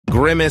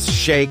Grimace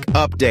Shake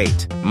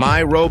update.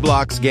 My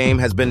Roblox game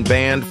has been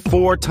banned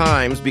 4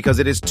 times because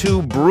it is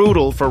too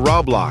brutal for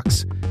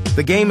Roblox.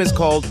 The game is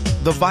called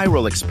The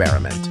Viral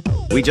Experiment.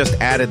 We just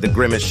added the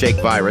Grimace Shake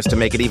virus to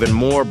make it even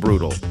more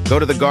brutal. Go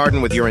to the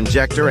garden with your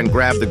injector and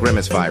grab the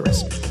Grimace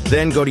virus.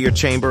 Then go to your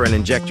chamber and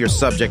inject your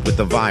subject with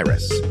the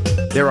virus.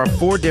 There are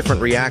 4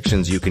 different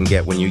reactions you can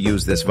get when you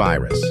use this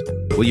virus.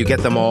 Will you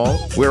get them all?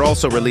 We're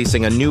also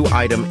releasing a new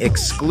item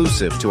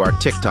exclusive to our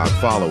TikTok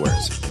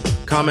followers.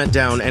 Comment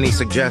down any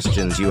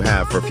suggestions you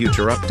have for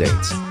future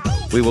updates.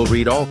 We will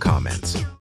read all comments.